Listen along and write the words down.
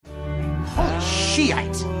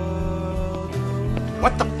Shiite.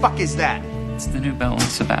 What the fuck is that? It's the new Belle and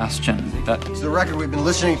Sebastian. It's the record we've been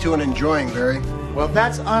listening to and enjoying, Barry. Well,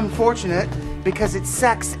 that's unfortunate because it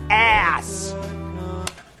sucks ass.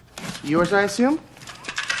 Yours, I assume?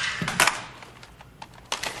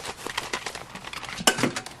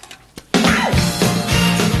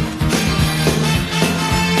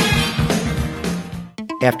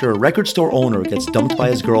 After a record store owner gets dumped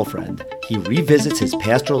by his girlfriend, he revisits his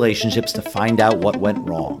past relationships to find out what went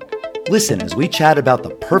wrong. Listen as we chat about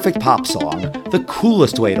the perfect pop song, the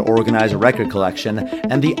coolest way to organize a record collection,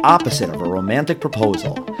 and the opposite of a romantic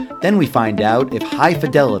proposal. Then we find out if High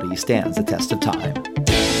Fidelity stands the test of time.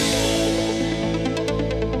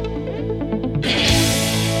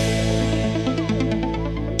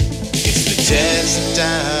 Test of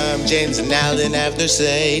time, James and Alan have their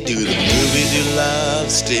say. Do the movies you love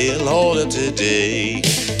still hold up today?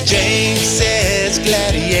 James says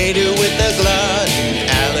Gladiator with a glutton.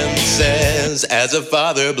 Alan says as a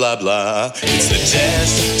father, blah blah. It's the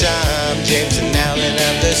test of time, James and Alan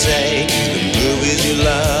have their say. Do the movies you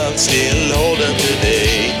love still hold up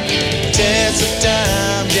today? Test of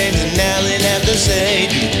time, James and Alan have their say.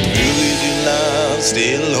 Do the movies you love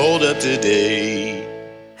still hold up today?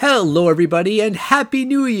 Hello, everybody, and Happy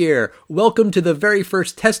New Year! Welcome to the very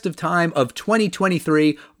first test of time of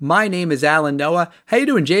 2023. My name is Alan Noah. How you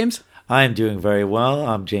doing, James? I'm doing very well.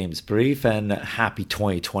 I'm James Brief, and happy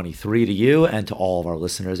 2023 to you and to all of our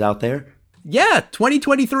listeners out there. Yeah,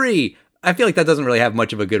 2023. I feel like that doesn't really have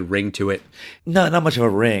much of a good ring to it. No, not much of a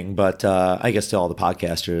ring, but I guess to all the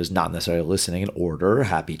podcasters not necessarily listening in order,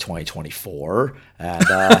 happy 2024 and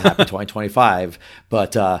happy 2025.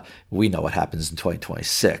 But we know what happens in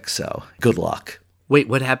 2026, so good luck. Wait,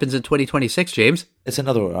 what happens in 2026, James? It's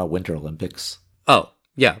another Winter Olympics. Oh,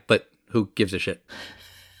 yeah, but who gives a shit?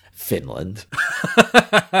 Finland.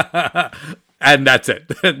 And that's it.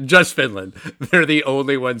 Just Finland. They're the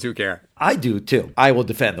only ones who care. I do, too. I will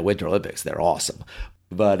defend the Winter Olympics. They're awesome.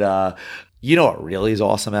 But you know what really is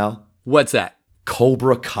awesome, Al? What's that?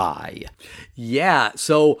 Cobra Kai. Yeah,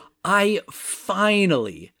 so I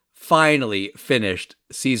finally finished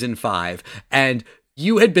season 5. And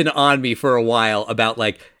you had been on me for a while about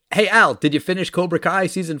like, hey, Al, did you finish Cobra Kai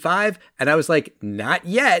season 5? And I was like, not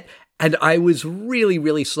yet. And I was really,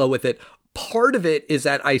 really slow with it. Part of it is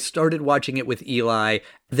that I started watching it with Eli.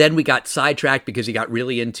 Then we got sidetracked because he got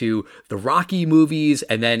really into the Rocky movies.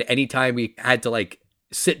 And then anytime we had to like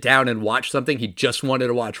sit down and watch something, he just wanted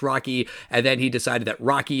to watch Rocky. And then he decided that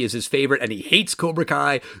Rocky is his favorite and he hates Cobra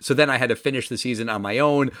Kai. So then I had to finish the season on my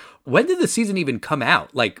own. When did the season even come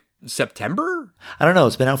out? Like September? I don't know.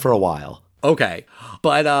 It's been out for a while. Okay.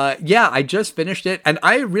 But yeah, I just finished it and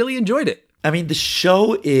I really enjoyed it. I mean, the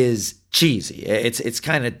show is cheesy. It's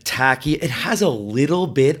kind of tacky. It has a little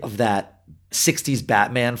bit of that 60s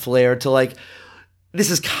Batman flair to like, this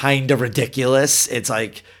is kind of ridiculous. It's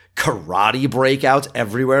like karate breakouts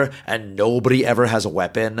everywhere and nobody ever has a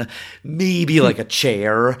weapon. Maybe like a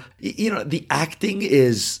chair. You know, the acting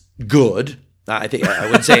is good. I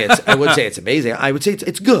wouldn't say it's amazing. I would say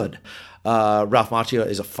it's good. Ralph Macchio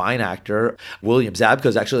is a fine actor. William Zabka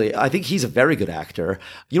is actually, I think he's a very good actor.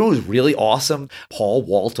 You know who's really awesome? Paul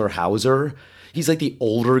Walter Hauser. He's like the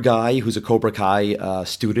older guy who's a Cobra Kai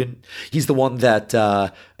student. He's the one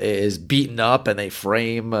that is beaten up and they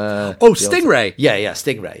frame. Stingray. Yeah,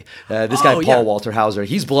 Stingray. This guy, Paul Walter Hauser,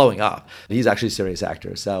 he's blowing up. He's actually a serious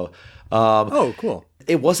actor. So, cool.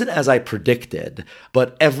 It wasn't as I predicted,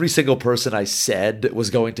 but every single person I said was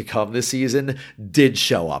going to come this season did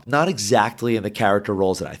show up. Not exactly in the character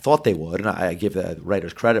roles that I thought they would, and I give the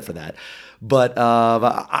writers credit for that. But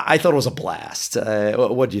I thought it was a blast.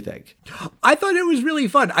 What do you think? I thought it was really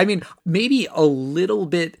fun. I mean, maybe a little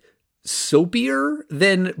bit soapier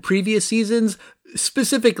than previous seasons,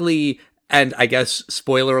 specifically, and I guess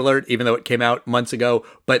spoiler alert, even though it came out months ago,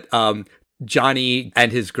 but Johnny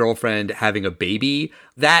and his girlfriend having a baby,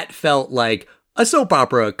 that felt like a soap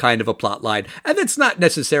opera kind of a plot line. And that's not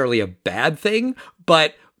necessarily a bad thing,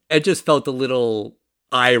 but it just felt a little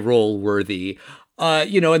eye roll worthy.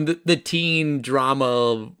 And the teen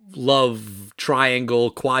drama, love triangle,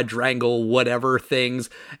 quadrangle, whatever things,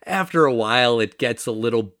 after a while it gets a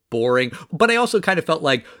little boring. But I also kind of felt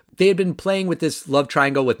like they had been playing with this love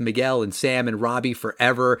triangle with Miguel and Sam and Robbie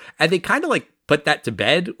forever. And they kind of like put that to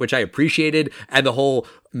bed, which I appreciated. And the whole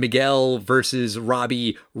Miguel versus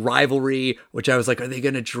Robbie rivalry, which I was like, are they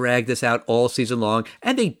going to drag this out all season long?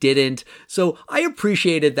 And they didn't. So I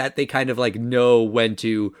appreciated that they kind of like know when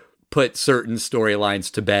to put certain storylines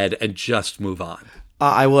to bed and just move on.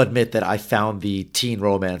 I will admit that I found the teen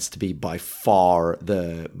romance to be by far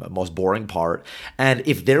the most boring part. And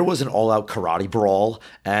if there was an all-out karate brawl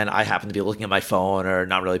and I happened to be looking at my phone or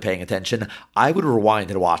not really paying attention, I would rewind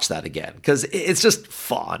and watch that again because it's just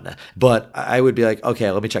fun. But I would be like, okay,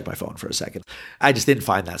 let me check my phone for a second. I just didn't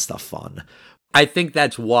find that stuff fun. I think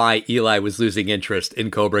that's why Eli was losing interest in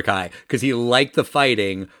Cobra Kai, because he liked the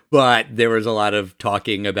fighting, but there was a lot of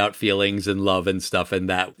talking about feelings and love and stuff, and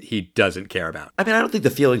that he doesn't care about. I mean, I don't think the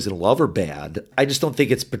feelings in love are bad. I just don't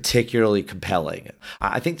think it's particularly compelling.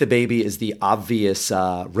 I think the baby is the obvious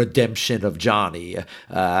redemption of Johnny.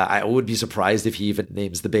 I would be surprised if he even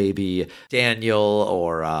names the baby Daniel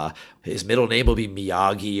or his middle name will be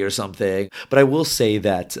Miyagi or something. But I will say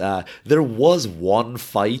that there was one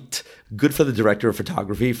fight, good for the director of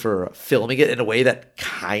photography for filming it in a way that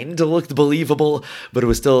kind of looked believable, but it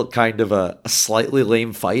was still kind of a slightly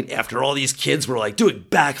lame fight after all these kids were like doing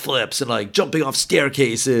backflips and like jumping off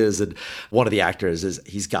staircases. And one of the actors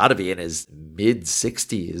he's got to be in his mid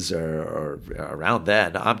 60s or around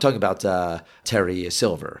then. I'm talking about Terry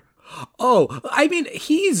Silver. Oh, I mean,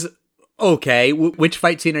 he's okay. Which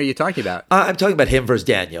fight scene are you talking about? I'm talking about him versus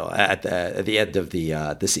Daniel at the end of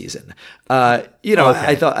the season. Okay.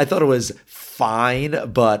 I thought it was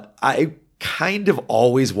fine, but I kind of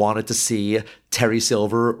always wanted to see Terry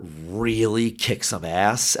Silver really kick some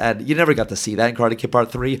ass, and you never got to see that in Karate Kid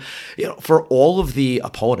Part 3. For all of the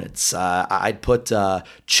opponents, I'd put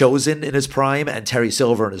Chozen in his prime and Terry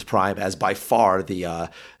Silver in his prime as by far the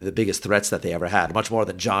biggest threats that they ever had, much more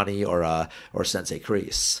than Johnny or Sensei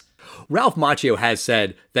Kreese. Ralph Macchio has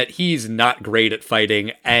said that he's not great at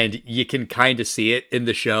fighting, and you can kind of see it in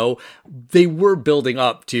the show. They were building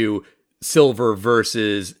up to Silver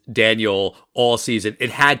versus Daniel all season.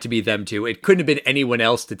 It had to be them two. It couldn't have been anyone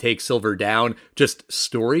else to take Silver down, just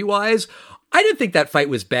story-wise. I didn't think that fight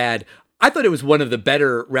was bad. I thought it was one of the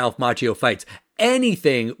better Ralph Macchio fights.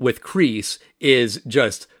 Anything with Kreese is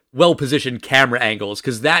just well-positioned camera angles,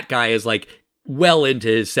 because that guy is like well into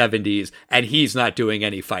his 70s, and he's not doing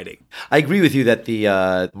any fighting. I agree with you that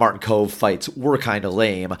the Martin Kove fights were kind of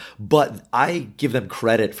lame, but I give them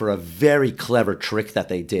credit for a very clever trick that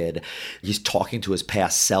they did. He's talking to his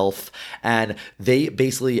past self, and they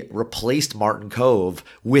basically replaced Martin Kove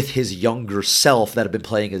with his younger self that had been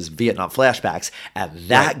playing his Vietnam flashbacks, and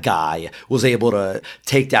that guy was able to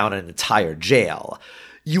take down an entire jail.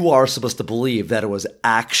 You are supposed to believe that it was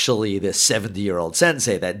actually this 70-year-old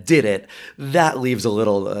sensei that did it. That leaves a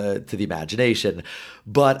little to the imagination.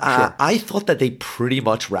 But sure. I thought that they pretty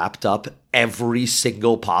much wrapped up every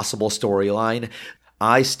single possible storyline.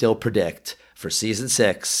 I still predict for season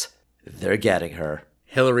 6, they're getting her.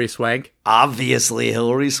 Hilary Swank? Obviously,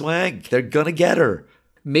 Hilary Swank. They're going to get her.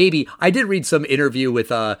 Maybe. I did read some interview with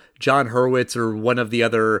John Hurwitz or one of the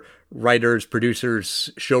other writers,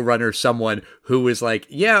 producers, showrunners, someone who was like,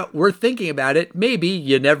 yeah, we're thinking about it. Maybe.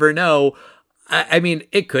 You never know. I mean,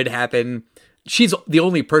 it could happen. She's the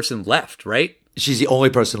only person left, right? She's the only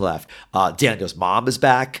person left. Daniel's mom is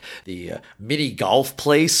back. The mini golf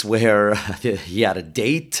place where he had a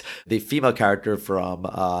date. The female character from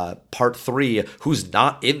Part 3, who's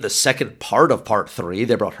not in the second part of Part 3.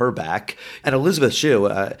 They brought her back. And Elizabeth Shue,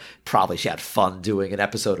 probably she had fun doing an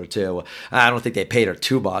episode or two. I don't think they paid her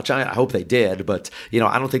too much. I hope they did. But, I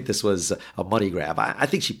don't think this was a money grab. I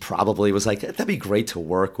think she probably was like, that'd be great to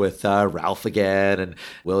work with Ralph again and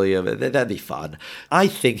William. That'd be fun. I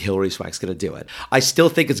think Hilary Swank's going to do it. I still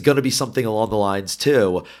think it's going to be something along the lines,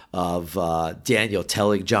 too, of Daniel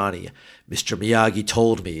telling Johnny, Mr. Miyagi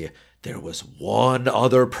told me there was one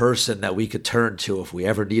other person that we could turn to if we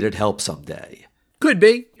ever needed help someday. Could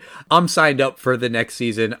be. I'm signed up for the next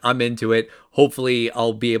season. I'm into it. Hopefully,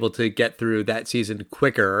 I'll be able to get through that season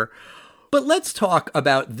quicker. But let's talk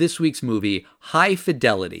about this week's movie, High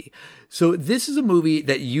Fidelity. So this is a movie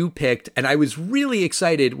that you picked, and I was really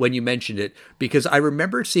excited when you mentioned it because I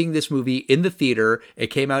remember seeing this movie in the theater. It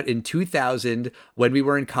came out in 2000 when we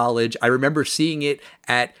were in college. I remember seeing it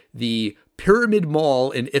at the Pyramid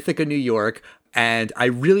Mall in Ithaca, New York, and I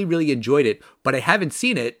really, really enjoyed it, but I haven't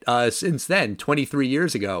seen it since then, 23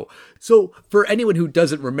 years ago. So for anyone who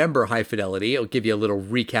doesn't remember High Fidelity, I'll give you a little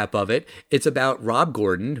recap of it. It's about Rob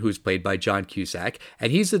Gordon, who's played by John Cusack,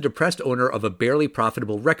 and he's the depressed owner of a barely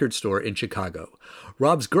profitable record store in Chicago.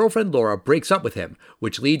 Rob's girlfriend Laura breaks up with him,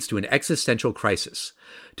 which leads to an existential crisis.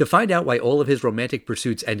 To find out why all of his romantic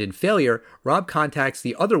pursuits end in failure, Rob contacts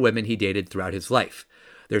the other women he dated throughout his life.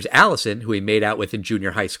 There's Allison, who he made out with in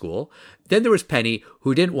junior high school. Then there was Penny,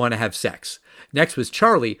 who didn't want to have sex. Next was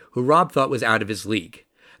Charlie, who Rob thought was out of his league.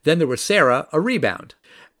 Then there was Sarah, a rebound.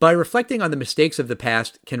 By reflecting on the mistakes of the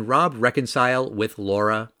past, can Rob reconcile with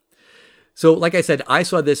Laura? So, like I said, I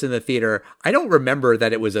saw this in the theater. I don't remember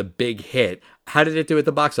that it was a big hit. How did it do at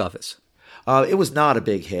the box office? It was not a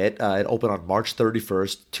big hit. It opened on March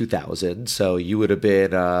 31st, 2000, so you would have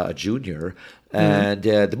been a junior. And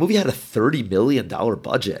the movie had a $30 million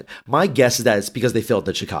budget. My guess is that it's because they filmed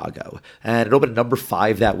in Chicago. And it opened at number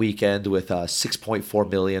 5 that weekend with $6.4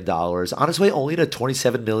 million. On its way only to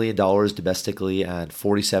 $27 million domestically and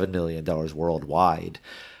 $47 million worldwide.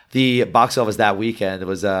 The box office that weekend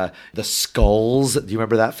was The Skulls. Do you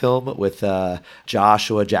remember that film with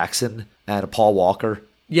Joshua Jackson and Paul Walker?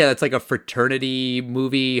 Yeah, that's like a fraternity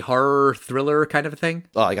movie, horror thriller kind of a thing.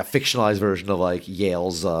 Like a fictionalized version of like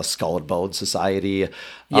Yale's Skull and Bones Society.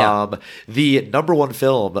 Yeah. The number 1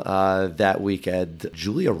 film that weekend,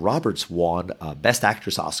 Julia Roberts won Best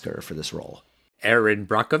Actress Oscar for this role. Erin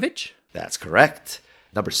Brockovich? That's correct.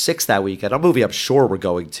 Number 6 that weekend, a movie I'm sure we're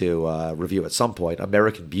going to review at some point,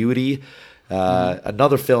 American Beauty.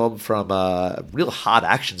 Another film from a real hot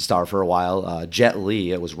action star for a while, Jet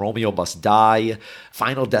Li. It was Romeo Must Die,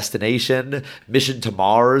 Final Destination, Mission to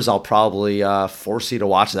Mars. I'll probably force you to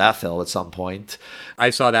watch that film at some point. I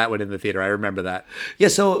saw that one in the theater. I remember that. Yeah,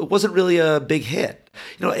 so it wasn't really a big hit.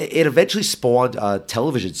 You know, it eventually spawned a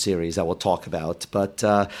television series that we'll talk about. But,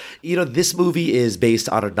 this movie is based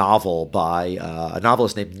on a novel by a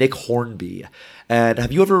novelist named Nick Hornby. And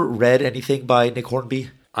have you ever read anything by Nick Hornby?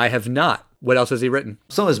 I have not. What else has he written?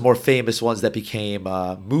 Some of his more famous ones that became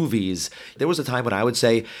movies. There was a time when I would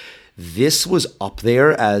say this was up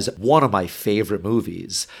there as one of my favorite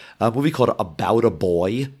movies. A movie called About a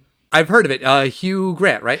Boy. I've heard of it. Hugh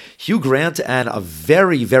Grant, right? Hugh Grant and a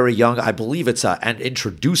very, very young, I believe it's and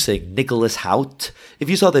introducing Nicholas Hoult. If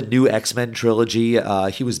you saw the new X-Men trilogy,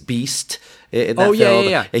 he was Beast in that film.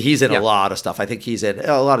 Yeah. He's in a lot of stuff. I think he's in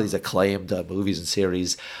a lot of these acclaimed movies and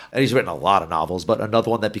series. And he's written a lot of novels. But another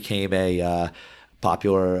one that became a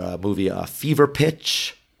popular movie, Fever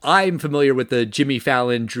Pitch. I'm familiar with the Jimmy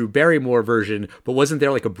Fallon, Drew Barrymore version, but wasn't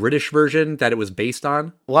there like a British version that it was based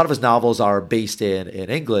on? A lot of his novels are based in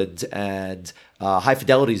England, and High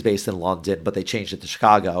Fidelity is based in London, but they changed it to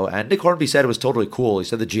Chicago. And Nick Hornby said it was totally cool. He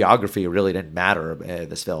said the geography really didn't matter in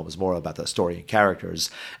this film. It was more about the story and characters.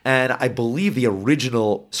 And I believe the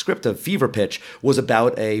original script of Fever Pitch was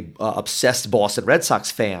about a obsessed Boston Red Sox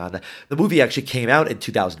fan. The movie actually came out in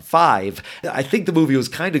 2005. I think the movie was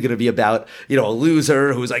kind of going to be about, a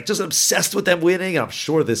loser who's like just obsessed with them winning. And I'm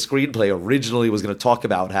sure the screenplay originally was going to talk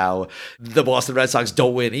about how the Boston Red Sox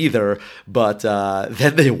don't win either, but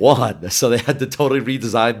then they won. So they had to totally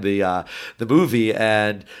redesigned the movie,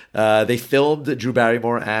 and they filmed Drew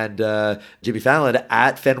Barrymore and Jimmy Fallon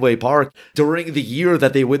at Fenway Park during the year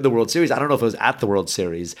that they win the World Series. I don't know if it was at the World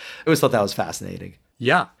Series. I always thought that was fascinating.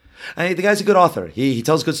 Yeah. I mean, the guy's a good author. He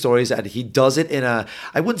tells good stories, and he does it in a,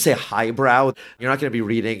 I wouldn't say highbrow. You're not going to be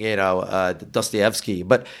reading, Dostoevsky,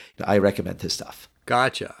 but I recommend his stuff.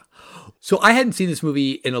 Gotcha. So I hadn't seen this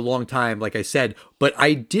movie in a long time, like I said, but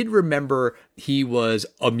I did remember he was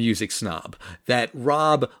a music snob, that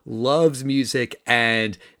Rob loves music,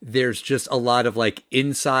 and there's just a lot of like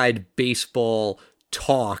inside baseball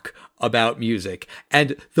talk about music.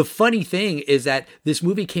 And the funny thing is that this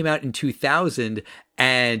movie came out in 2000,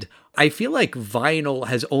 and I feel like vinyl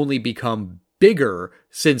has only become bigger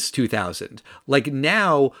since 2000. Like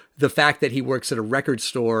now, the fact that he works at a record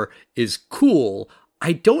store is cool.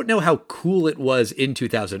 I don't know how cool it was in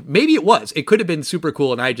 2000. Maybe it was. It could have been super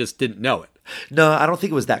cool and I just didn't know it. No, I don't think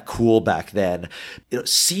it was that cool back then.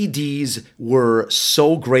 CDs were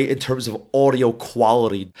so great in terms of audio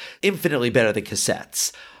quality, infinitely better than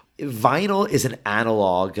cassettes. Vinyl is an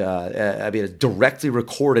analog, it's directly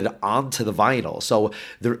recorded onto the vinyl. So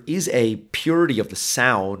there is a purity of the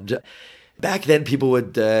sound. Back then, people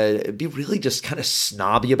would be really just kind of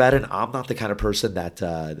snobby about it. I'm not the kind of person that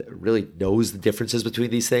really knows the differences between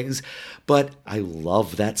these things, but I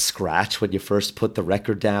love that scratch when you first put the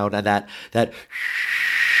record down, and that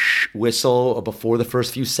whistle before the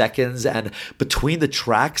first few seconds, and between the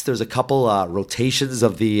tracks there's a couple rotations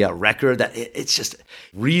of the record that it's just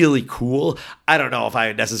really cool. I don't know if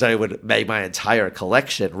I necessarily would make my entire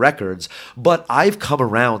collection records, but I've come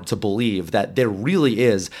around to believe that there really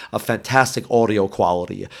is a fantastic audio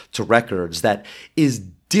quality to records that is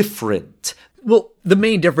different. Well, the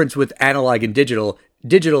main difference with analog and digital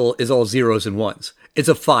is all zeros and ones. It's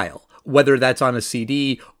a file. Whether that's on a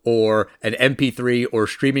CD or an MP3 or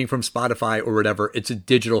streaming from Spotify or whatever, it's a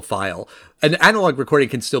digital file. An analog recording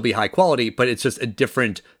can still be high quality, but it's just a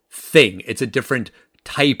different thing. It's a different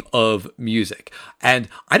type of music. And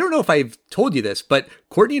I don't know if I've told you this, but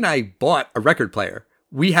Courtney and I bought a record player.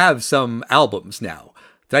 We have some albums now.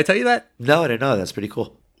 Did I tell you that? No, I didn't know. That's pretty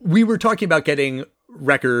cool. We were talking about getting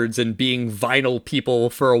records and being vinyl people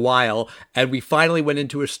for a while. And we finally went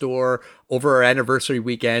into a store over our anniversary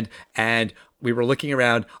weekend and we were looking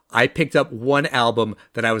around. I picked up one album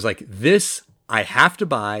that I was like, this I have to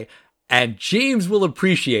buy, and James will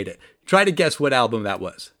appreciate it. Try to guess what album that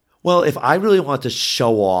was. Well, if I really want to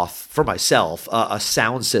show off for myself a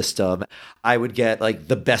sound system, I would get like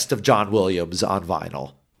the best of John Williams on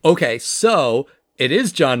vinyl. Okay, so it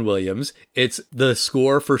is John Williams. It's the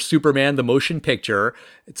score for Superman, the motion picture.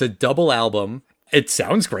 It's a double album. It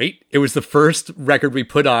sounds great. It was the first record we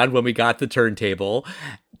put on when we got the turntable.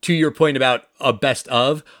 To your point about a best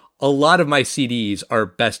of, a lot of my CDs are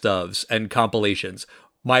best ofs and compilations.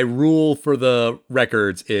 My rule for the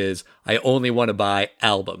records is I only want to buy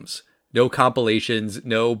albums. No compilations,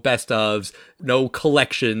 no best ofs, no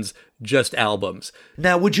collections, just albums.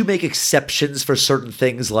 Now, would you make exceptions for certain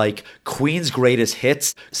things like Queen's greatest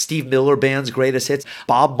hits, Steve Miller Band's greatest hits,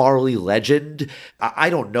 Bob Marley Legend? I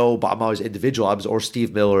don't know Bob Marley's individual albums or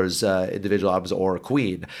Steve Miller's individual albums or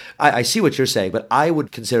Queen. I see what you're saying, but I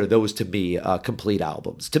would consider those to me complete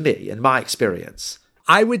albums, to me, in my experience.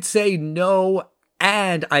 I would say no.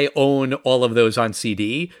 And I own all of those on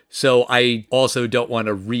CD, so I also don't want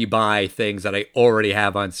to rebuy things that I already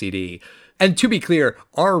have on CD. And to be clear,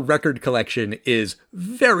 our record collection is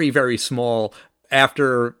very, very small.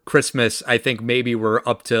 After Christmas, I think maybe we're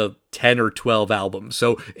up to 10 or 12 albums.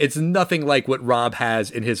 So it's nothing like what Rob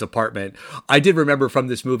has in his apartment. I did remember from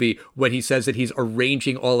this movie when he says that he's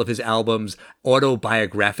arranging all of his albums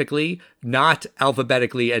autobiographically, not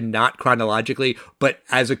alphabetically and not chronologically, but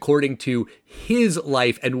as according to his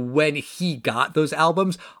life and when he got those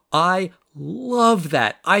albums. I love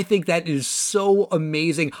that. I think that is so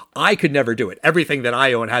amazing. I could never do it. Everything that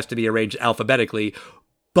I own has to be arranged alphabetically.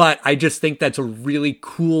 But I just think that's a really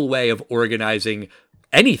cool way of organizing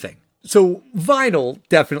anything. So vinyl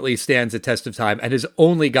definitely stands the test of time and has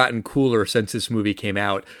only gotten cooler since this movie came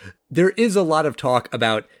out. There is a lot of talk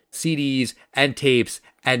about CDs and tapes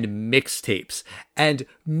and mixtapes. And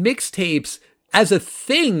mixtapes, as a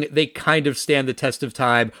thing, they kind of stand the test of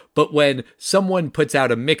time. But when someone puts out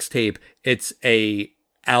a mixtape, it's a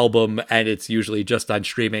album and it's usually just on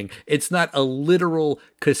streaming. It's not a literal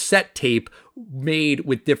cassette tape made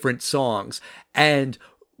with different songs. And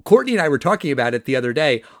Courtney and I were talking about it the other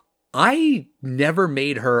day. I never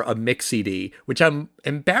made her a mix CD, which I'm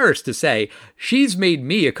embarrassed to say. She's made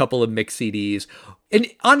me a couple of mix CDs. And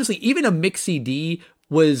honestly, even a mix CD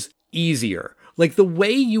was easier. Like the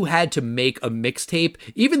way you had to make a mixtape,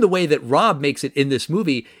 even the way that Rob makes it in this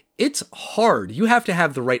movie, it's hard. You have to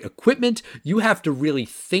have the right equipment. You have to really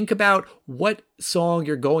think about what song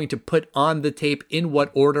you're going to put on the tape in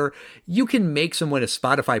what order. You can make someone a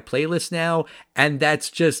Spotify playlist now, and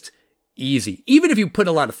that's just easy. Even if you put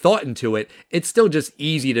a lot of thought into it, it's still just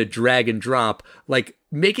easy to drag and drop. Like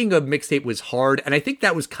making a mixtape was hard, and I think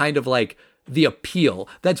that was kind of like the appeal.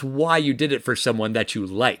 That's why you did it for someone that you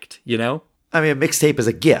liked, you know? I mean, a mixtape is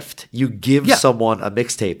a gift. You give someone a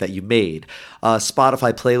mixtape that you made, a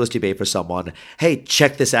Spotify playlist you made for someone. Hey,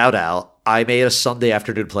 check this out, Al. I made a Sunday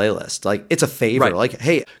afternoon playlist. Like, it's a favor. Right. Like,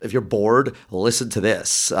 hey, if you're bored, listen to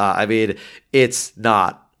this. I mean, it's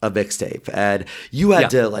not a mixtape. And you had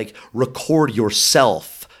to, like, record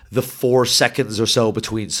yourself the 4 seconds or so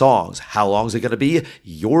between songs. How long is it going to be?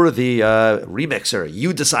 You're the remixer.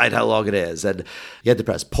 You decide how long it is. And you had to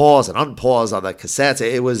press pause and unpause on the cassettes.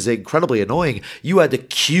 It was incredibly annoying. You had to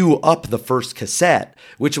queue up the first cassette,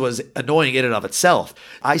 which was annoying in and of itself.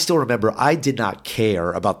 I still remember I did not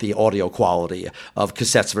care about the audio quality of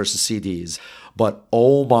cassettes versus CDs. But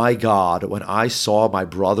oh my God, when I saw my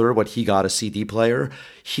brother, when he got a CD player,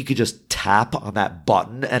 he could just tap on that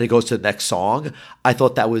button and it goes to the next song. I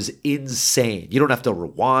thought that was insane. You don't have to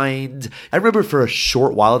rewind. I remember for a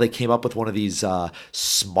short while they came up with one of these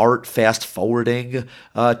smart fast forwarding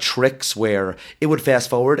tricks where it would fast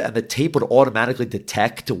forward and the tape would automatically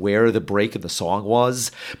detect where the break in the song was.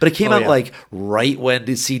 But it came out like right when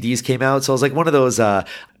the CDs came out. So I was like one of those, all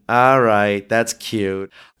right, that's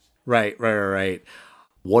cute. Right.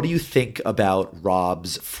 What do you think about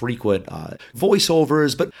Rob's frequent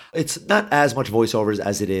voiceovers? But it's not as much voiceovers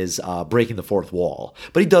as it is breaking the fourth wall.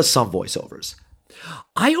 But he does some voiceovers.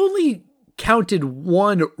 I only counted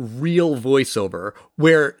one real voiceover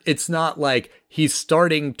where it's not like he's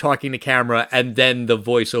starting talking to camera and then the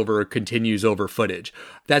voiceover continues over footage.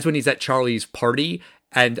 That's when he's at Charlie's party.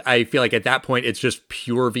 And I feel like at that point, it's just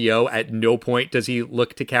pure VO. At no point does he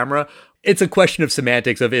look to camera. It's a question of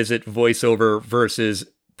semantics of is it voiceover versus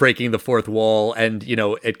breaking the fourth wall, and you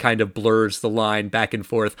know it kind of blurs the line back and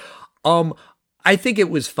forth. I think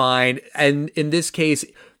it was fine, and in this case,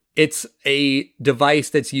 it's a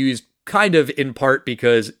device that's used kind of in part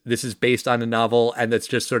because this is based on a novel and that's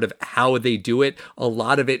just sort of how they do it. A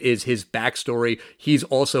lot of it is his backstory. He's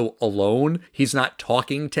also alone. He's not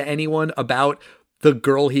talking to anyone about the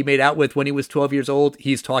girl he made out with when he was 12 years old.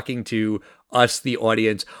 He's talking to us, the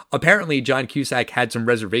audience. Apparently, John Cusack had some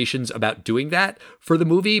reservations about doing that for the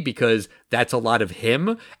movie because that's a lot of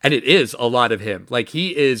him. And it is a lot of him. Like,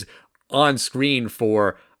 he is on screen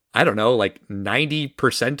for, I don't know, like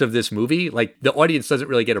 90% of this movie. Like, the audience doesn't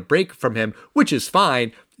really get a break from him, which is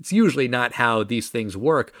fine. It's usually not how these things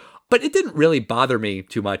work. But it didn't really bother me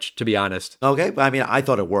too much, to be honest. Okay. I mean, I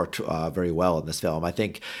thought it worked very well in this film. I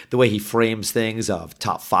think the way he frames things of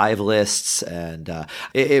top 5 lists, and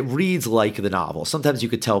it reads like the novel. Sometimes you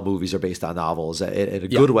could tell movies are based on novels in a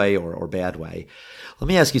good way or bad way. Let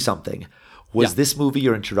me ask you something. Was this movie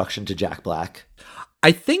your introduction to Jack Black?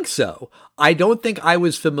 I think so. I don't think I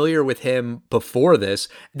was familiar with him before this.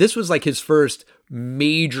 This was like his first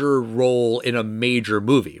major role in a major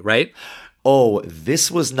movie, right? Oh, this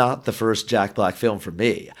was not the first Jack Black film for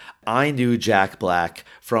me. I knew Jack Black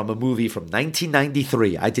from a movie from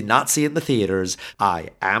 1993. I did not see it in the theaters. I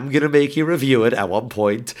am going to make you review it at one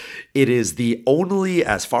point. It is the only,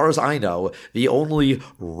 as far as I know, the only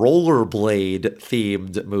rollerblade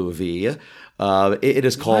themed movie. It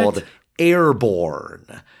is called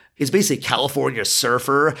Airborne. It's basically a California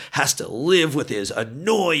surfer has to live with his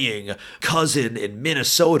annoying cousin in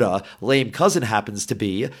Minnesota. Lame cousin happens to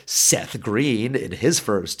be Seth Green in his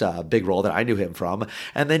first big role that I knew him from.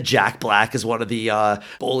 And then Jack Black is one of the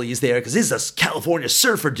bullies there because he's a California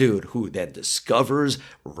surfer dude who then discovers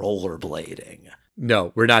rollerblading.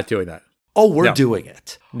 No, we're not doing that. Oh, we're doing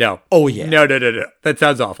it. No. Oh, yeah. No. That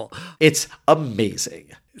sounds awful. It's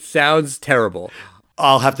amazing. Sounds terrible.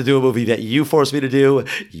 I'll have to do a movie that you forced me to do.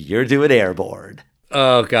 You're doing Airborne.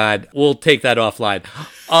 Oh, God. We'll take that offline.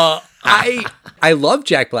 I love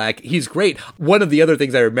Jack Black. He's great. One of the other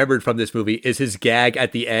things I remembered from this movie is his gag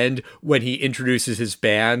at the end when he introduces his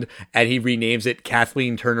band and he renames it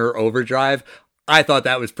Kathleen Turner Overdrive. I thought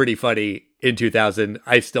that was pretty funny in 2000.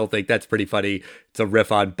 I still think that's pretty funny. It's a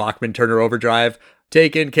riff on Bachman Turner Overdrive.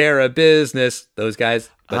 Taking care of business. Those guys.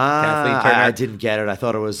 But Kathleen Turner. I didn't get it. I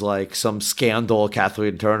thought it was like some scandal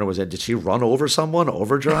Kathleen Turner was in. Did she run over someone?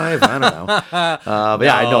 Overdrive? I don't know. But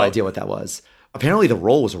yeah, I had no idea what that was. Apparently the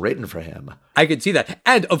role was written for him. I could see that.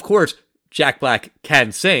 And of course, Jack Black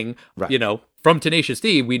can sing, right. You know, from Tenacious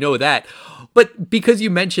D, we know that. But because you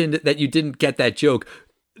mentioned that you didn't get that joke,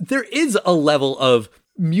 there is a level of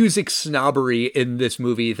music snobbery in this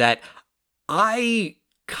movie that I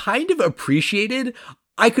kind of appreciated.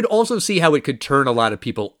 I could also see how it could turn a lot of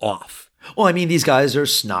people off. Well, I mean, these guys are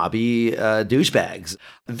snobby douchebags.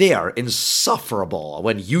 They are insufferable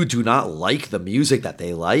when you do not like the music that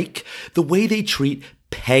they like. The way they treat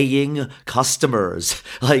paying customers,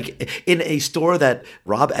 like in a store that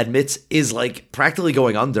Rob admits is like practically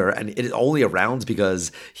going under, and it is only around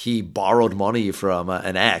because he borrowed money from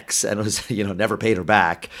an ex and was, never paid her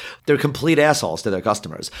back. They're complete assholes to their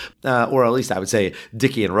customers, or at least I would say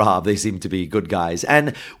Dickie and Rob. They seem to be good guys.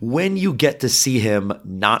 And when you get to see him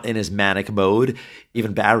not in his manic mode,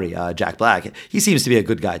 even Barry, Jack Black, he seems to be a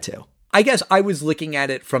good guy too. I guess I was looking at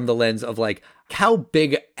it from the lens of like, how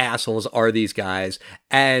big assholes are these guys?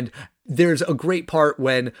 And there's a great part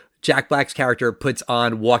when Jack Black's character puts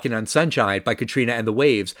on Walking on Sunshine by Katrina and the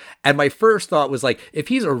Waves. And my first thought was like, if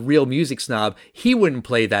he's a real music snob, he wouldn't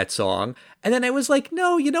play that song. And then I was like,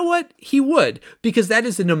 no, you know what? He would, because that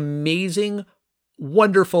is an amazing,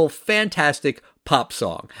 wonderful, fantastic pop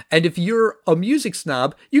song. And if you're a music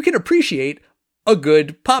snob, you can appreciate a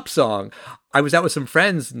good pop song. I was out with some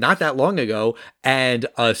friends not that long ago, and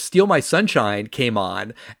Steal My Sunshine came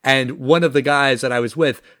on, and one of the guys that I was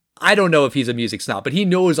with, I don't know if he's a music snob, but he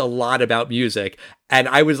knows a lot about music, and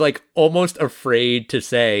I was like almost afraid to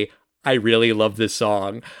say, I really love this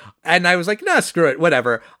song. And I was like, nah, screw it,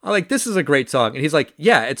 whatever. I'm like, this is a great song. And he's like,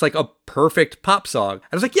 yeah, it's like a perfect pop song.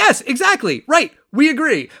 I was like, yes, exactly, right, we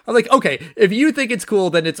agree. I'm like, okay, if you think it's cool,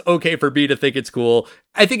 then it's okay for me to think it's cool.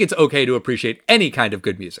 I think it's okay to appreciate any kind of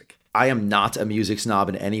good music. I am not a music snob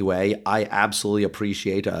in any way. I absolutely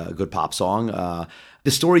appreciate a good pop song.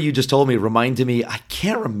 The story you just told me reminded me, I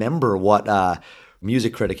can't remember what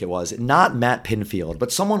music critic it was. Not Matt Pinfield,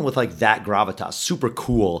 but someone with like that gravitas, super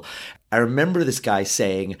cool. I remember this guy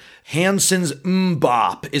saying, Hanson's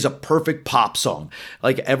MMMBop is a perfect pop song.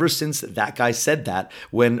 Like ever since that guy said that,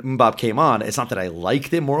 when MMMBop came on, it's not that I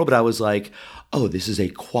liked it more, but I was like, oh, this is a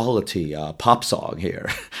quality pop song here.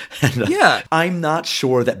 And, yeah. I'm not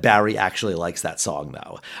sure that Barry actually likes that song,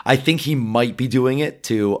 though. I think he might be doing it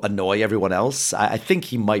to annoy everyone else. I think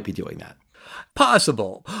he might be doing that.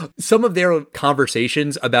 Possible. Some of their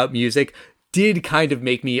conversations about music did kind of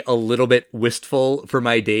make me a little bit wistful for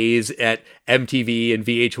my days at MTV and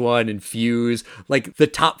VH1 and Fuse, like the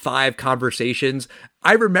top 5 conversations.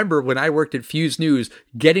 I remember when I worked at Fuse News,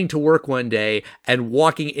 getting to work one day and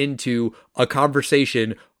walking into a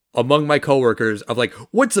conversation among my coworkers of like,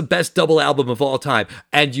 what's the best double album of all time?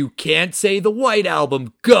 And you can't say the White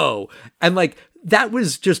Album, go. And like, that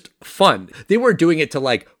was just fun. They weren't doing it to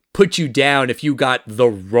like put you down if you got the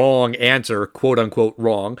wrong answer, quote unquote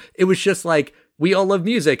wrong. It was just like, we all love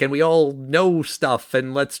music and we all know stuff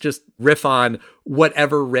and let's just riff on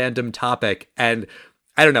whatever random topic. And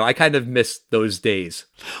I don't know, I kind of miss those days.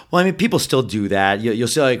 Well, I mean, people still do that. You'll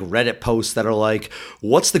see like Reddit posts that are like,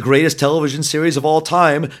 what's the greatest television series of all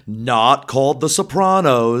time not called The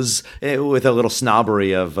Sopranos? With a little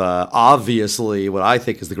snobbery of, obviously, what I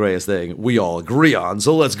think is the greatest thing we all agree on,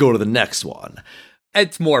 so let's go to the next one.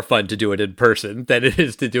 It's more fun to do it in person than it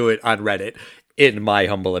is to do it on Reddit, in my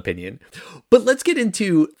humble opinion. But let's get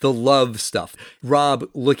into the love stuff. Rob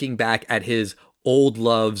looking back at his old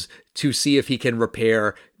loves to see if he can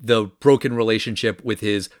repair the broken relationship with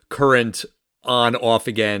his current on-off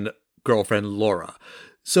again girlfriend, Laura.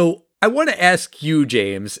 So I want to ask you,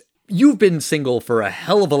 James, you've been single for a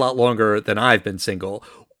hell of a lot longer than I've been single.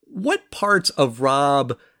 What parts of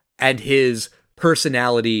Rob and his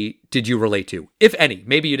personality did you relate to, if any?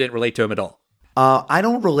 Maybe you didn't relate to him at all. I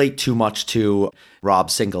don't relate too much to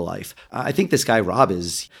Rob's single life. I think this guy, Rob,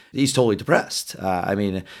 he's totally depressed.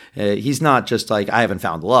 He's not just like, I haven't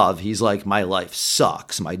found love. He's like, my life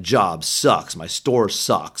sucks. My job sucks. My store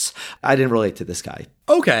sucks. I didn't relate to this guy.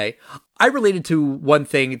 Okay. I related to one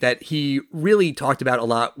thing that he really talked about a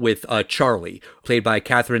lot with Charlie, played by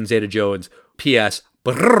Catherine Zeta-Jones. P.S.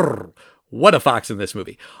 Brrr, what a fox in this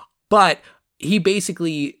movie. But he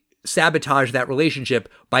basically sabotaged that relationship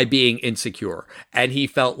by being insecure. And he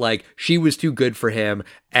felt like she was too good for him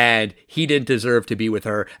and he didn't deserve to be with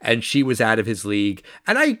her and she was out of his league.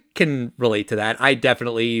 And I can relate to that. I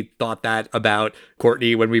definitely thought that about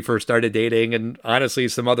Courtney when we first started dating, and honestly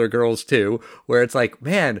some other girls too, where it's like,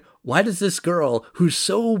 man, why does this girl who's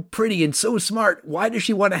so pretty and so smart, why does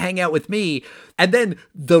she want to hang out with me? And then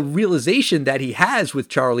the realization that he has with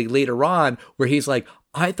Charlie later on, where he's like,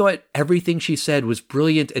 I thought everything she said was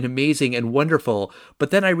brilliant and amazing and wonderful.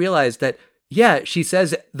 But then I realized that, yeah, she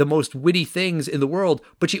says the most witty things in the world,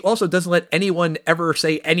 but she also doesn't let anyone ever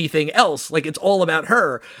say anything else. Like, it's all about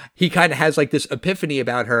her. He kind of has like this epiphany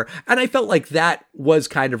about her. And I felt like that was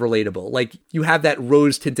kind of relatable. Like, you have that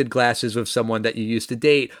rose tinted glasses of someone that you used to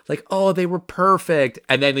date. Like, oh, they were perfect.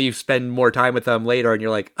 And then you spend more time with them later and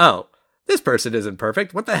you're like, oh, this person isn't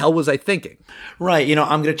perfect. What the hell was I thinking? Right.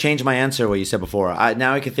 I'm going to change my answer, what you said before.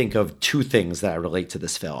 Now I can think of 2 things that I relate to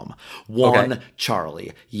this film. One, okay.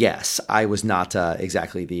 Charlie. Yes, I was not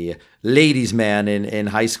exactly the ladies' man in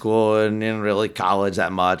high school and in really college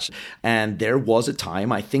that much. And there was a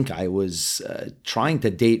time I think I was trying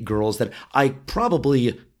to date girls that I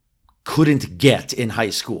probably couldn't get in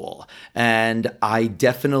high school. And I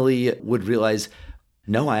definitely would realize,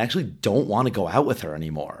 no, I actually don't want to go out with her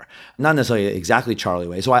anymore. Not necessarily exactly Charlie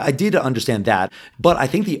way. So I did understand that. But I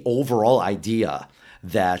think the overall idea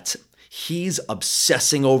that he's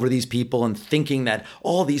obsessing over these people and thinking that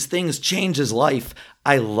all these things change his life.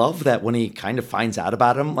 I love that when he kind of finds out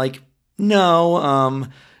about him, like, no,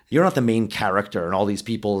 you're not the main character in all these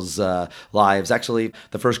people's lives. Actually,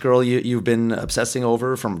 the first girl you've been obsessing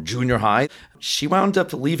over from junior high, she wound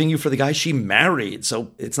up leaving you for the guy she married.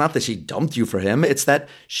 So it's not that she dumped you for him. It's that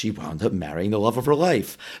she wound up marrying the love of her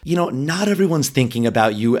life. Not everyone's thinking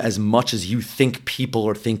about you as much as you think people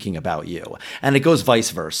are thinking about you. And it goes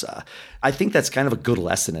vice versa. I think that's kind of a good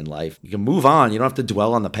lesson in life. You can move on. You don't have to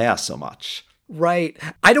dwell on the past so much. Right.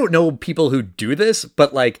 I don't know people who do this,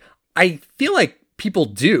 but like, I feel like people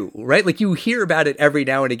do, right? Like, you hear about it every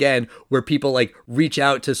now and again where people like reach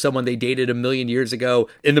out to someone they dated a million years ago.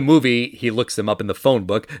 In the movie, he looks them up in the phone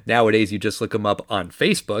book. Nowadays, you just look them up on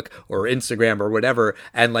Facebook or Instagram or whatever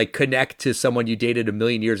and like connect to someone you dated a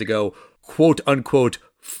million years ago, quote unquote,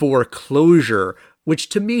 for closure, which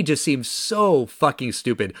to me just seems so fucking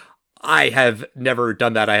stupid. I have never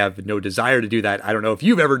done that. I have no desire to do that. I don't know if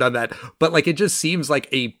you've ever done that, but like, it just seems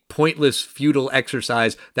like a pointless, futile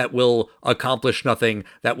exercise that will accomplish nothing,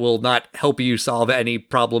 that will not help you solve any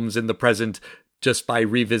problems in the present just by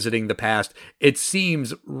revisiting the past. It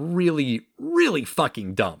seems really, really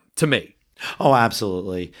fucking dumb to me. Oh,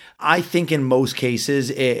 absolutely. I think in most cases,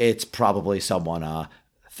 it's probably someone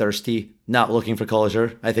thirsty, not looking for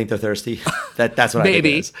closure. I think they're thirsty. That's what I think it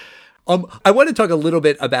is. I want to talk a little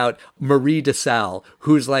bit about Marie DeSalle,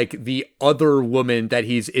 who's like the other woman that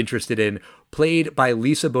he's interested in, played by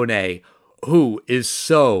Lisa Bonet, who is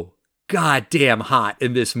so goddamn hot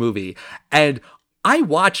in this movie. And I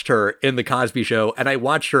watched her in The Cosby Show, and I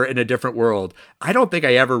watched her in A Different World. I don't think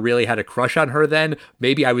I ever really had a crush on her then.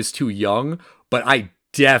 Maybe I was too young, but I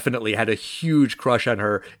definitely had a huge crush on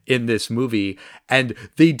her in this movie. And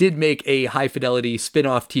they did make a High Fidelity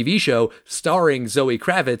spin-off TV show starring Zoe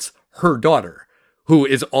Kravitz, her daughter, who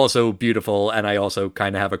is also beautiful, and I also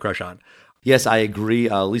kind of have a crush on. Yes, I agree.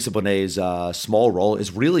 Lisa Bonet's small role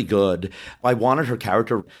is really good. I wanted her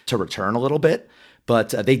character to return a little bit, but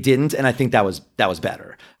they didn't, and I think that was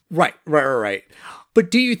better. Right. But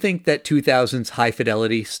do you think that 2000's High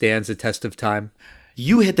Fidelity stands the test of time?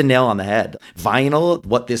 You hit the nail on the head. Vinyl,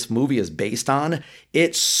 what this movie is based on,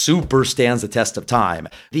 it super stands the test of time.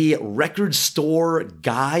 The record store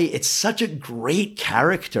guy, it's such a great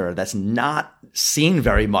character that's not seen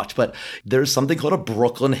very much, but there's something called a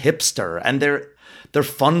Brooklyn hipster, and they're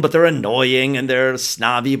fun, but they're annoying, and they're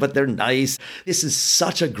snobby, but they're nice. This is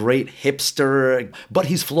such a great hipster, but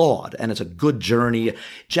he's flawed, and it's a good journey.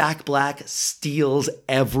 Jack Black steals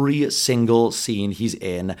every single scene he's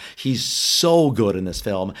in. He's so good in this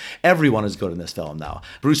film. Everyone is good in this film now.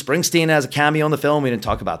 Bruce Springsteen has a cameo in the film. We didn't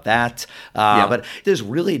talk about that. But there's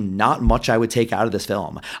really not much I would take out of this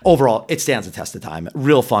film. Overall, it stands the test of time.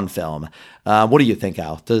 Real fun film. What do you think,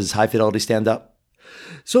 Al? Does High Fidelity stand up?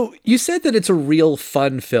 So you said that it's a real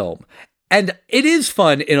fun film, and it is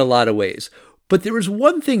fun in a lot of ways, but there was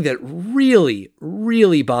one thing that really,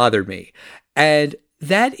 really bothered me, and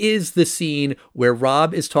that is the scene where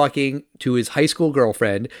Rob is talking to his high school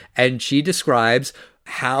girlfriend, and she describes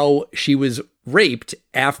how she was raped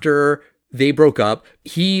after they broke up.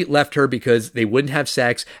 He left her because they wouldn't have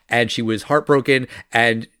sex, and she was heartbroken,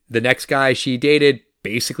 and the next guy she dated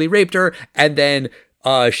basically raped her, and then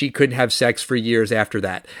she couldn't have sex for years after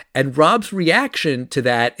that. And Rob's reaction to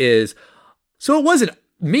that is, so it wasn't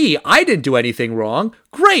me. I didn't do anything wrong.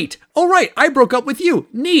 Great. All right. I broke up with you.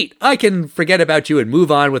 Neat. I can forget about you and move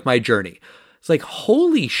on with my journey. It's like,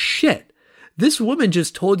 holy shit. This woman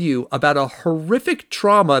just told you about a horrific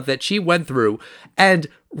trauma that she went through. And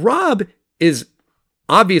Rob is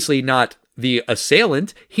obviously not the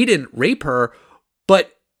assailant. He didn't rape her,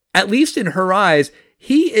 but at least in her eyes,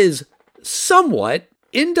 he is somewhat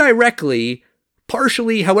indirectly,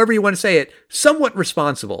 partially, however you want to say it, somewhat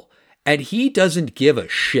responsible. And he doesn't give a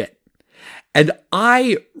shit. And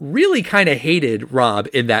I really kind of hated Rob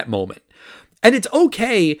in that moment. And it's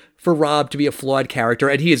okay for Rob to be a flawed character,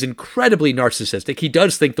 and he is incredibly narcissistic. He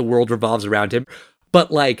does think the world revolves around him.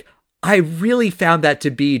 But like, I really found that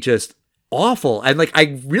to be just awful. And like,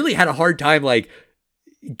 I really had a hard time like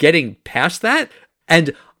getting past that.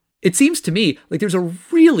 And it seems to me like there's a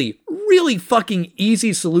really, really fucking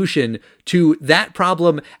easy solution to that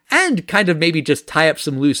problem, and kind of maybe just tie up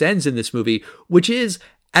some loose ends in this movie, which is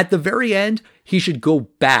at the very end, he should go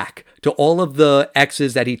back to all of the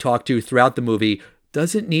exes that he talked to throughout the movie.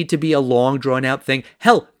 Doesn't need to be a long drawn out thing.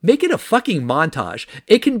 Hell, make it a fucking montage.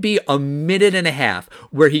 It can be a minute and a half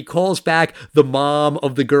where he calls back the mom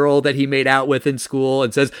of the girl that he made out with in school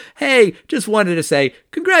and says, hey, just wanted to say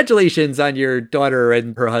congratulations on your daughter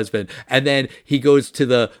and her husband. And then he goes to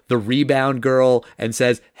the rebound girl and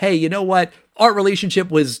says, hey, you know what? Our relationship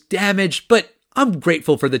was damaged, but I'm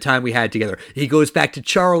grateful for the time we had together. He goes back to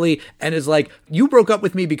Charlie and is like, you broke up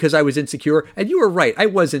with me because I was insecure. And you were right. I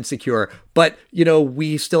was insecure. But, you know,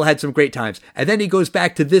 we still had some great times. And then he goes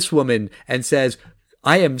back to this woman and says,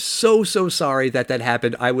 I am so sorry that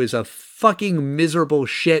happened. I was a fucking miserable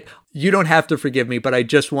shit. You don't have to forgive me, but I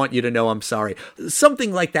just want you to know I'm sorry.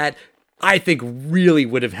 Something like that, I think, really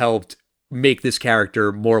would have helped make this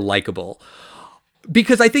character more likable.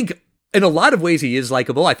 Because I think in a lot of ways he is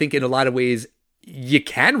likable. I think in a lot of ways you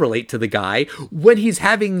can relate to the guy. When he's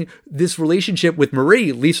having this relationship with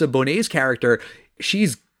Marie, Lisa Bonet's character,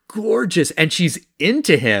 she's gorgeous and she's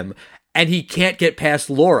into him, and he can't get past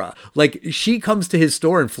Laura. Like, she comes to his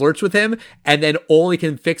store and flirts with him, and then all he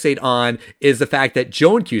can fixate on is the fact that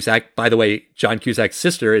Joan Cusack, by the way, John Cusack's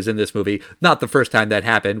sister, is in this movie. Not the first time that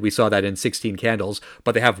happened. We saw that in 16 Candles,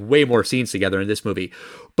 but they have way more scenes together in this movie.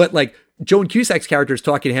 But like, Joan Cusack's character is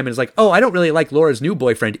talking to him and is like, oh, I don't really like Laura's new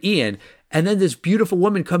boyfriend, Ian. And then this beautiful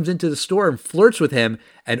woman comes into the store and flirts with him,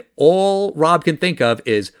 and all Rob can think of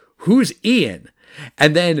is, who's Ian?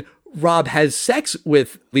 And then Rob has sex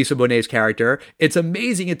with Lisa Bonet's character. It's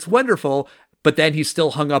amazing. It's wonderful. But then he's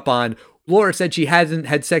still hung up on, Laura said she hasn't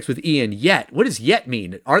had sex with Ian yet. What does yet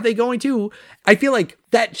mean? Are they going to? I feel like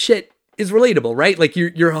that shit is relatable, right? Like,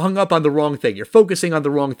 you're hung up on the wrong thing. You're focusing on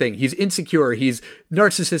the wrong thing. He's insecure. He's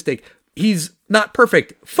narcissistic. He's not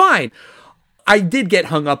perfect. Fine. I did get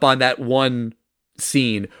hung up on that one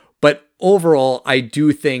scene, but overall, I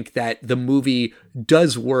do think that the movie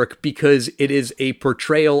does work because it is a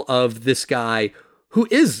portrayal of this guy who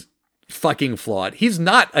is fucking flawed. He's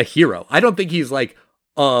not a hero. I don't think he's like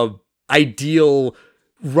a ideal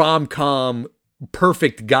rom-com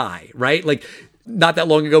perfect guy, right? Like, not that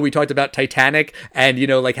long ago, we talked about Titanic and, you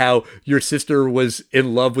know, like how your sister was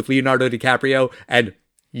in love with Leonardo DiCaprio, and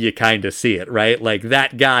you kind of see it, right? Like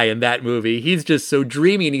that guy in that movie, he's just so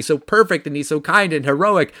dreamy and he's so perfect and he's so kind and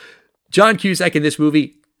heroic. John Cusack in this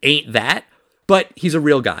movie ain't that, but he's a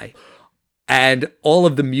real guy. And all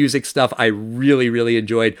of the music stuff I really, really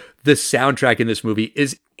enjoyed. The soundtrack in this movie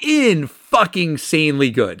is fucking sanely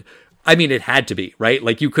good. I mean, it had to be, right?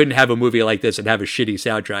 Like, you couldn't have a movie like this and have a shitty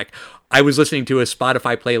soundtrack. I was listening to a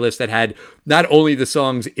Spotify playlist that had not only the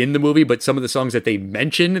songs in the movie, but some of the songs that they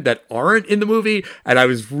mentioned that aren't in the movie, and I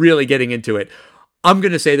was really getting into it. I'm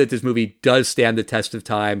going to say that this movie does stand the test of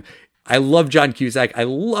time. I love John Cusack. I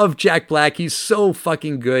love Jack Black. He's so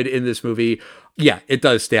fucking good in this movie. Yeah, it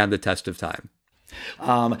does stand the test of time.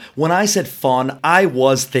 When I said fun, I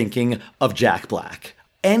was thinking of Jack Black.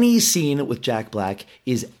 Any scene with Jack Black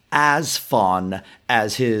is as fun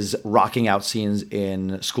as his rocking out scenes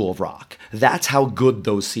in School of Rock. That's how good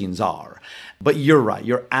those scenes are. But you're right.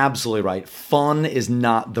 You're absolutely right. Fun is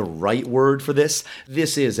not the right word for this.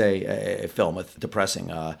 This is a film with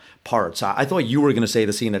depressing parts. I thought you were going to say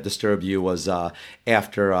the scene that disturbed you was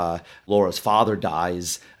after Laura's father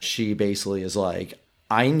dies. She basically is like,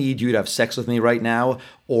 I need you to have sex with me right now,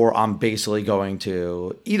 or I'm basically going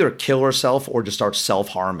to either kill herself or just start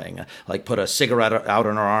self-harming. Like, put a cigarette out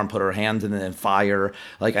on her arm, put her hand in the fire.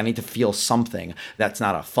 Like, I need to feel something. That's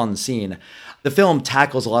not a fun scene. The film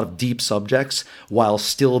tackles a lot of deep subjects while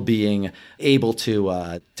still being able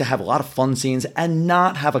to have a lot of fun scenes and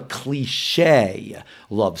not have a cliche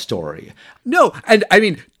love story. No, and I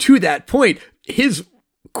mean, to that point, his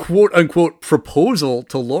quote-unquote proposal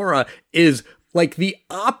to Laura is like the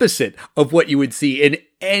opposite of what you would see in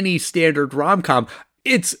any standard rom-com.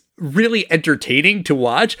 It's really entertaining to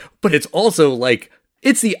watch, but it's also like,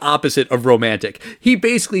 it's the opposite of romantic. He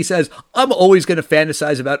basically says, I'm always going to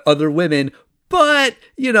fantasize about other women, but,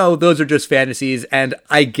 you know, those are just fantasies, and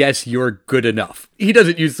I guess you're good enough. He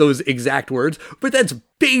doesn't use those exact words, but that's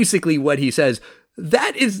basically what he says.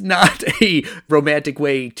 That is not a romantic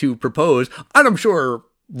way to propose, and I'm sure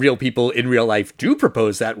real people in real life do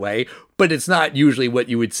propose that way, but it's not usually what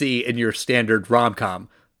you would see in your standard rom-com.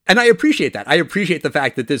 And I appreciate that. I appreciate the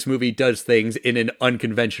fact that this movie does things in an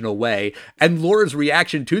unconventional way. And Laura's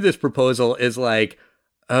reaction to this proposal is like,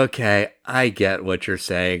 okay, I get what you're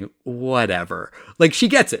saying. Whatever. Like, she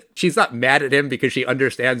gets it. She's not mad at him because she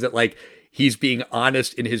understands that, like, he's being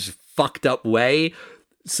honest in his fucked up way.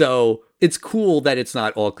 So it's cool that it's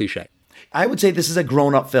not all cliche. I would say this is a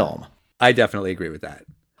grown-up film. I definitely agree with that.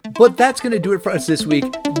 But that's going to do it for us this week.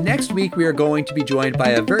 Next week, we are going to be joined by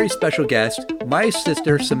a very special guest. My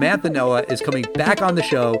sister, Samantha Noah, is coming back on the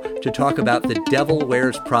show to talk about The Devil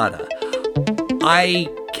Wears Prada. I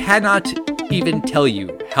cannot even tell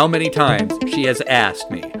you how many times she has asked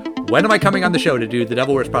me, when am I coming on the show to do The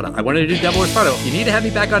Devil Wears Prada? I want to do Devil Wears Prada. You need to have me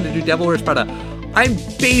back on to do Devil Wears Prada. I'm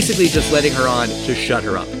basically just letting her on to shut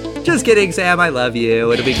her up. Just kidding, Sam. I love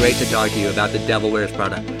you. It'll be great to talk to you about The Devil Wears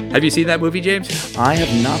Prada. Have you seen that movie, James? I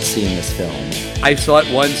have not seen this film. I saw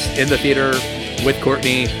it once in the theater with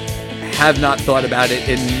Courtney. Have not thought about it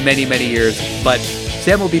in many, many years. But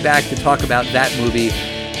Sam will be back to talk about that movie.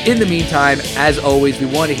 In the meantime, as always, we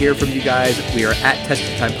want to hear from you guys. We are at Test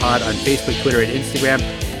of Time Pod on Facebook, Twitter, and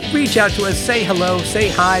Instagram. Reach out to us. Say hello. Say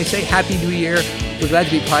hi. Say Happy New Year. We're glad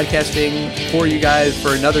to be podcasting for you guys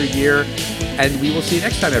for another year. And we will see you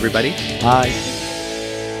next time, everybody. Bye.